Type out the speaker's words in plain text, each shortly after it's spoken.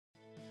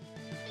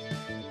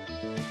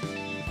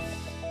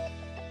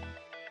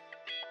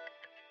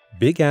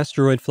Big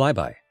Asteroid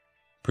Flyby,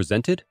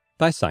 presented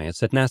by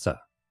Science at NASA.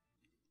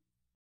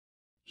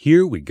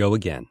 Here we go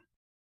again.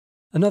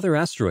 Another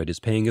asteroid is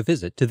paying a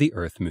visit to the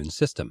Earth-Moon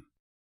system.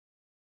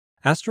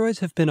 Asteroids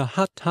have been a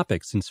hot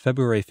topic since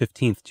February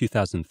 15,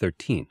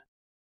 2013,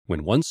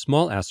 when one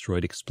small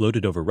asteroid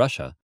exploded over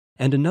Russia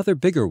and another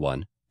bigger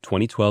one,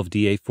 2012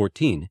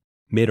 DA14,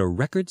 made a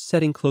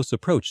record-setting close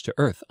approach to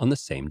Earth on the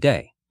same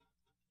day.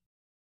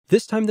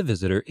 This time the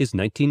visitor is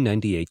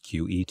 1998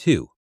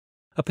 QE2,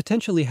 a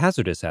potentially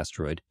hazardous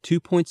asteroid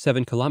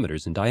 2.7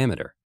 kilometers in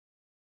diameter.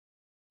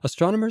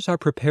 Astronomers are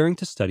preparing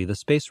to study the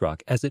space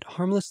rock as it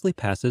harmlessly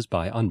passes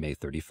by on May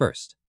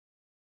 31st.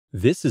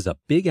 This is a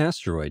big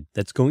asteroid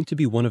that's going to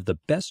be one of the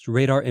best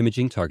radar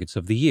imaging targets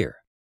of the year,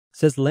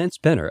 says Lance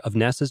Benner of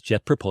NASA's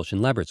Jet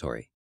Propulsion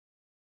Laboratory.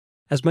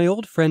 As my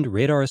old friend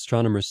radar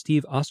astronomer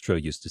Steve Ostro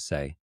used to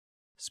say,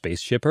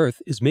 Spaceship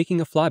Earth is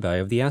making a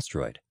flyby of the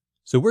asteroid,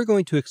 so we're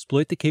going to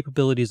exploit the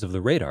capabilities of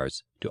the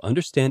radars to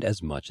understand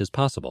as much as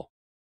possible.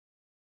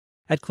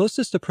 At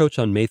closest approach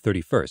on May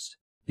 31st,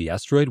 the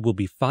asteroid will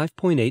be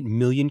 5.8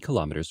 million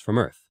kilometers from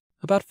Earth,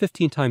 about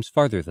 15 times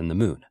farther than the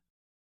Moon.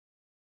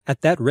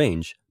 At that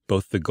range,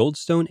 both the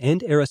Goldstone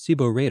and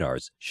Arecibo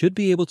radars should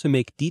be able to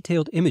make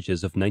detailed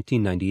images of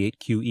 1998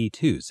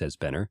 QE2, says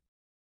Benner.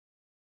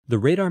 The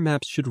radar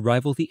maps should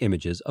rival the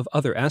images of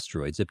other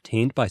asteroids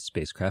obtained by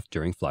spacecraft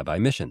during flyby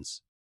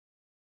missions.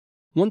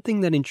 One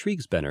thing that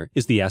intrigues Benner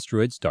is the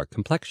asteroid's dark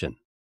complexion.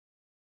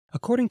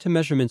 According to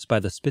measurements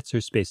by the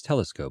Spitzer Space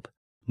Telescope,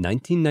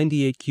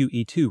 1998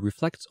 QE2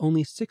 reflects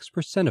only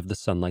 6% of the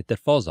sunlight that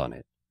falls on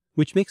it,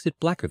 which makes it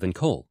blacker than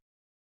coal.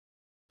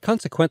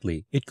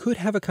 Consequently, it could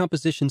have a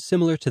composition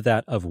similar to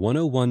that of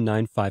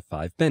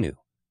 101955 Bennu,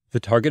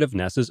 the target of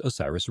NASA's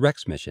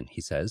OSIRIS-REx mission,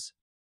 he says.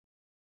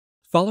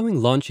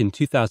 Following launch in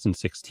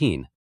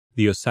 2016,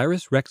 the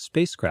OSIRIS-REx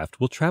spacecraft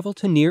will travel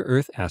to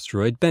near-Earth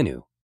asteroid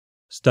Bennu,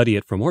 study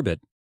it from orbit,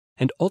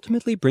 and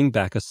ultimately bring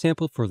back a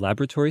sample for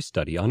laboratory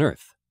study on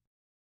Earth.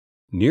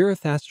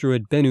 Near-Earth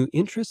asteroid Bennu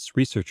interests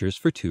researchers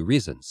for two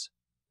reasons.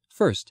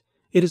 First,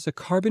 it is a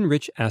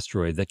carbon-rich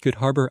asteroid that could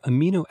harbor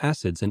amino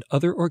acids and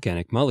other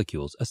organic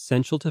molecules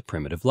essential to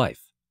primitive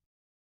life.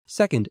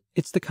 Second,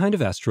 it's the kind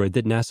of asteroid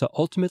that NASA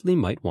ultimately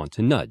might want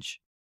to nudge.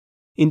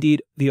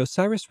 Indeed, the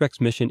OSIRIS-REx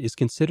mission is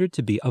considered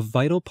to be a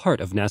vital part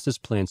of NASA's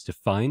plans to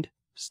find,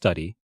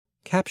 study,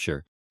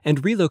 capture,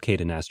 and relocate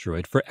an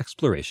asteroid for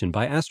exploration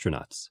by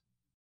astronauts.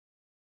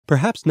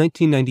 Perhaps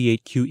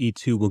 1998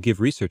 QE2 will give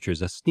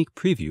researchers a sneak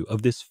preview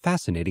of this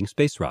fascinating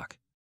space rock.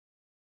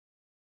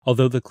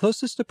 Although the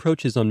closest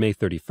approach is on May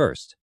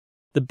 31st,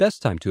 the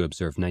best time to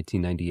observe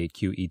 1998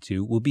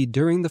 QE2 will be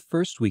during the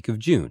first week of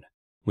June,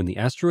 when the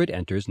asteroid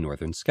enters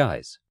northern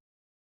skies.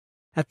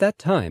 At that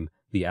time,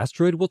 the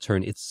asteroid will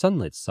turn its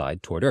sunlit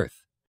side toward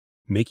Earth,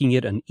 making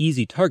it an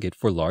easy target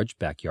for large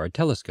backyard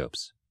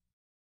telescopes.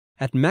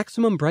 At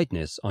maximum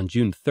brightness on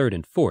June 3rd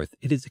and 4th,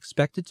 it is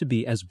expected to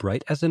be as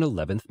bright as an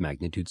 11th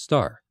magnitude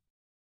star.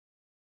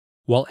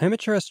 While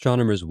amateur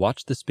astronomers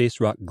watch the space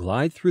rock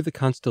glide through the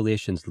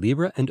constellations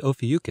Libra and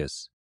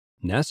Ophiuchus,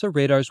 NASA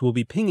radars will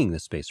be pinging the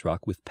space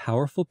rock with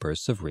powerful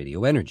bursts of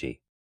radio energy,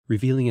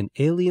 revealing an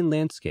alien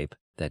landscape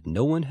that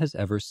no one has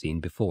ever seen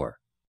before.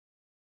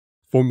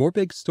 For more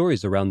big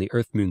stories around the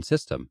Earth-Moon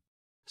system,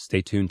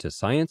 stay tuned to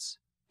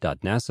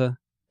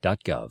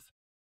science.nasa.gov.